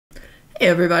Hey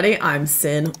everybody, I'm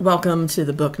Sin. Welcome to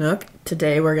the Book Nook.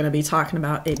 Today we're going to be talking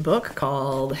about a book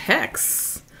called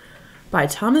Hex by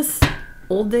Thomas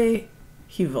Olde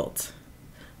Heuvelt.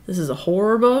 This is a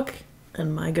horror book,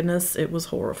 and my goodness, it was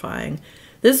horrifying.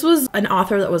 This was an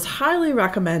author that was highly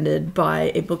recommended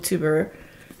by a booktuber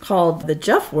called The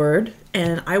Jeff Word,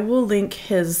 and I will link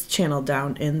his channel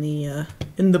down in the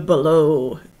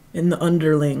below. In the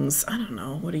underlings. I don't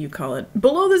know. What do you call it?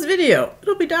 Below this video.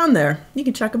 It'll be down there. You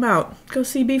can check him out. Go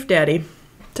see Beef Daddy.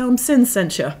 Tell him Sin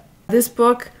sent you. This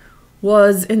book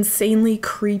was insanely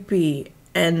creepy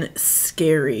and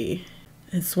scary.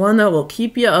 It's one that will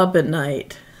keep you up at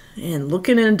night and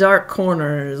looking in dark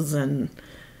corners and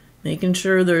making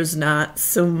sure there's not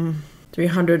some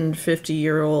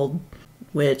 350-year-old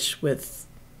witch with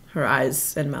her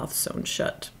eyes and mouth sewn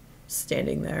shut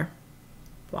standing there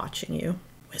watching you.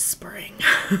 Whispering.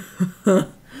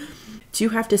 Do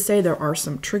have to say there are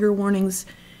some trigger warnings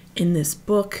in this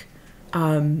book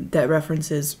that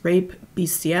references rape,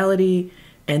 bestiality,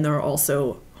 and there are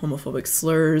also homophobic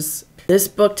slurs. This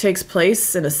book takes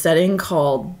place in a setting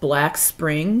called Black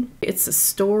Spring. It's a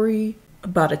story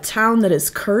about a town that is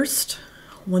cursed.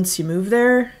 Once you move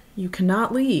there, you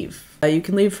cannot leave. You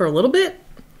can leave for a little bit,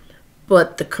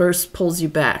 but the curse pulls you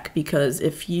back because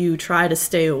if you try to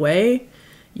stay away,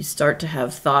 you start to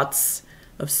have thoughts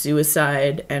of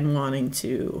suicide and wanting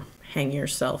to hang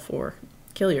yourself or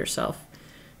kill yourself.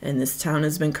 And this town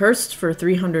has been cursed for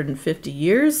 350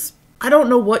 years. I don't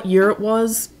know what year it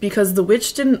was because the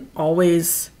witch didn't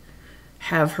always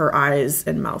have her eyes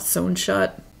and mouth sewn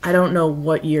shut. I don't know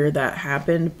what year that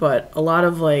happened, but a lot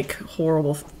of like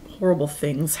horrible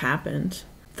things happened.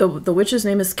 The witch's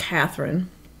name is Catherine.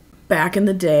 Back in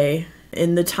the day,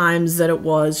 in the times that it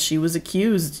was, she was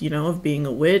accused, of being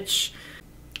a witch.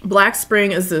 Black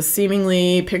Spring is a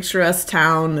seemingly picturesque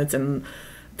town. It's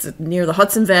near the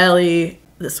Hudson Valley.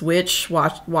 This witch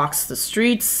walks the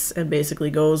streets and basically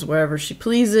goes wherever she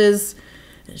pleases.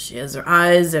 And she has her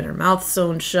eyes and her mouth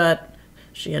sewn shut.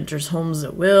 She enters homes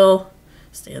at will,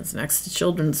 stands next to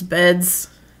children's beds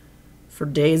for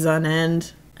days on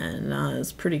end, and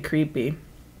it's pretty creepy.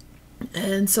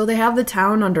 And so they have the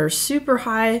town under super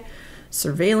high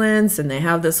surveillance, and they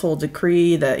have this whole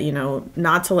decree that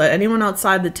not to let anyone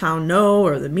outside the town know,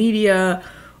 or the media,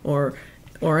 or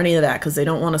any of that, because they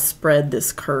don't want to spread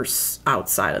this curse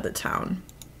outside of the town.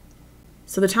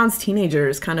 So the town's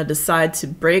teenagers kind of decide to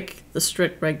break the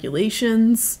strict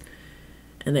regulations,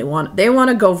 and they want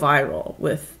to go viral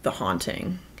with the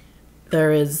haunting.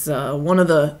 There is one of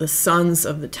the sons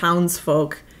of the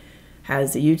townsfolk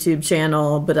has a YouTube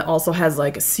channel, but it also has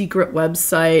like a secret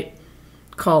website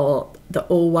called the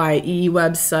OYE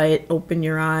website, Open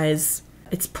Your Eyes.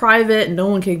 It's private, no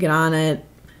one can get on it,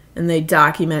 and they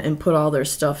document and put all their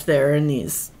stuff there in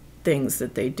these things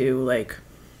that they do, like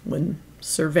when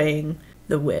surveying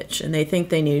the witch, and they think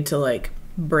they need to like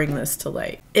bring this to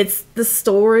light. It's the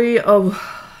story of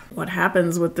what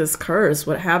happens with this curse,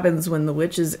 what happens when the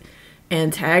witch is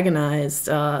antagonized.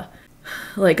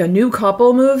 Like a new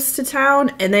couple moves to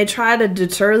town, and they try to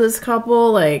deter this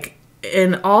couple, like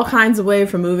in all kinds of ways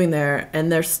from moving there,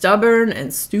 and they're stubborn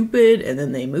and stupid, and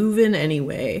then they move in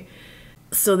anyway.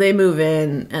 So they move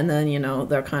in, and then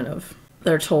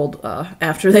they're told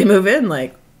after they move in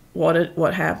like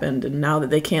what happened, and now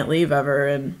that they can't leave ever,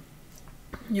 and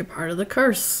you're part of the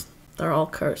curse. They're all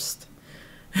cursed.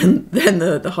 And then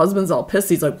the husband's all pissed.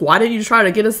 He's like, why did you try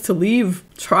to get us to leave?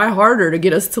 Try harder to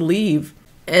get us to leave.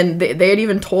 And they had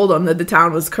even told him that the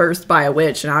town was cursed by a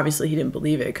witch, and obviously he didn't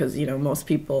believe it because, most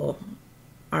people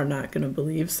are not going to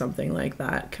believe something like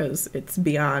that because it's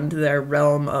beyond their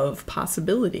realm of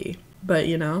possibility. But,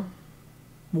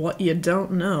 what you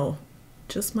don't know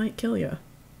just might kill you.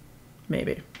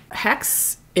 Maybe.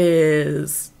 Hex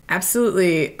is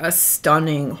absolutely a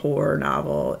stunning horror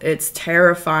novel. It's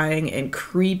terrifying and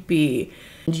creepy.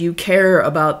 You care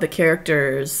about the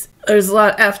characters. There's a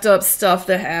lot of effed up stuff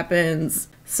that happens.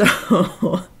 So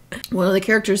one of the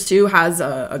characters too has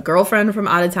a girlfriend from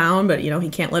out of town, but he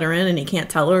can't let her in and he can't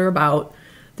tell her about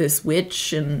this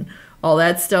witch and all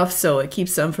that stuff. So it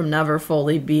keeps them from never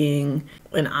fully being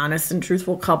an honest and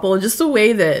truthful couple. And just the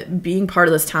way that being part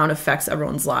of this town affects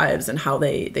everyone's lives and how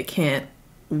they can't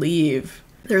leave.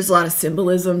 There's a lot of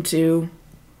symbolism too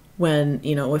when,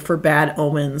 for bad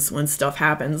omens, when stuff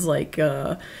happens, like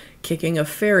kicking a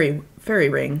fairy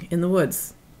ring in the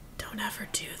woods. Don't ever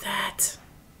do that.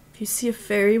 If you see a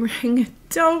fairy ring,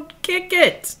 don't kick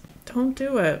it. Don't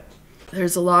do it.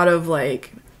 There's a lot of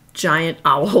like giant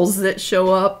owls that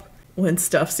show up when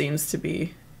stuff seems to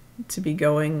be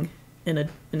going in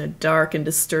a dark and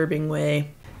disturbing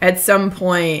way. At some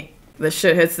point, the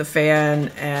shit hits the fan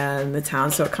and the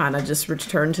townsfolk kind of just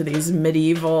return to these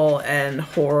medieval and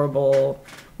horrible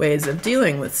ways of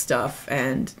dealing with stuff.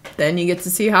 And then you get to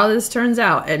see how this turns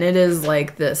out. And it is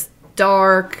like this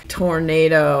dark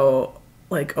tornado,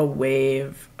 like a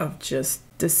wave of just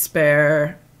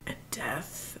despair and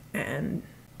death and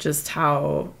just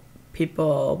how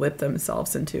people whip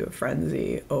themselves into a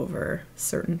frenzy over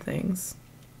certain things.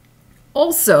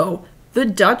 Also, the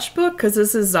Dutch book, because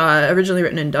this is originally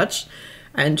written in Dutch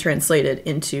and translated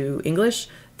into English,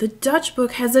 the Dutch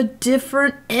book has a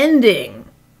different ending.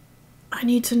 I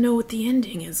need to know what the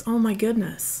ending is. Oh my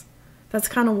goodness. That's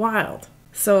kind of wild.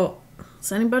 So,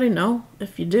 does anybody know?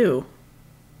 If you do,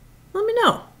 let me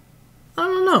know. I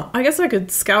don't know. I guess I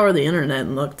could scour the internet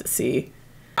and look to see.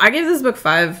 I gave this book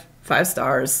five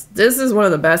stars. This is one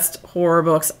of the best horror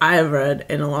books I've read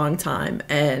in a long time,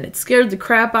 and it scared the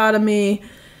crap out of me.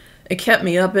 It kept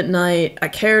me up at night. I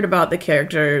cared about the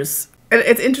characters.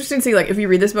 It's interesting to see, like, if you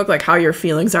read this book, like, how your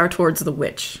feelings are towards the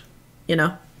witch, you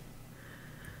know?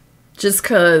 Just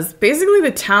because basically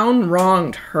the town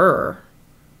wronged her.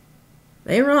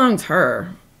 They wronged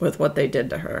her with what they did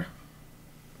to her.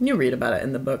 You read about it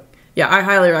in the book. Yeah, I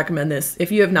highly recommend this.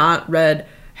 If you have not read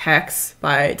Hex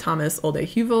by Thomas Olde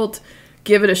Heuvelt,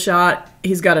 give it a shot.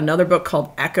 He's got another book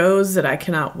called Echoes that I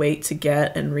cannot wait to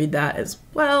get and read that as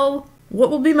well. What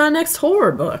will be my next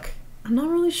horror book? I'm not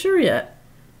really sure yet.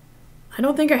 I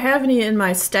don't think I have any in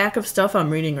my stack of stuff I'm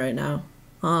reading right now.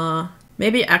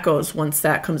 Maybe Echoes once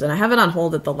that comes in. I have it on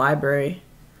hold at the library.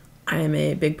 I am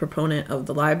a big proponent of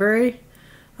the library.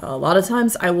 A lot of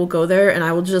times I will go there and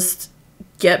I will just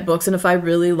get books, and if I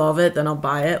really love it, then I'll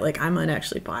buy it. Like, I might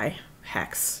actually buy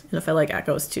Hex. And if I like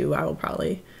Echoes too, I will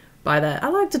probably buy that. I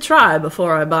like to try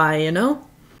before I buy, you know?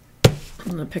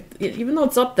 I'm gonna pick, even though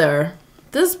it's up there,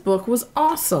 this book was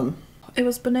awesome. It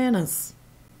was bananas.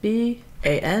 B-A-N-A-N-A-S.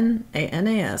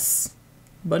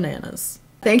 Bananas.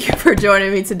 Thank you for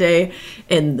joining me today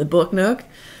in the Book Nook.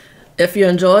 If you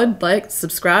enjoyed, like,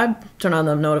 subscribe, turn on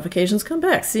the notifications, come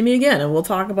back, see me again, and we'll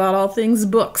talk about all things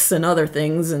books and other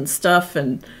things and stuff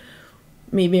and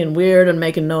me being weird and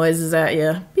making noises at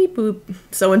you. Beep boop.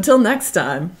 So until next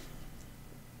time,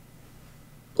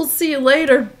 we'll see you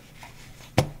later.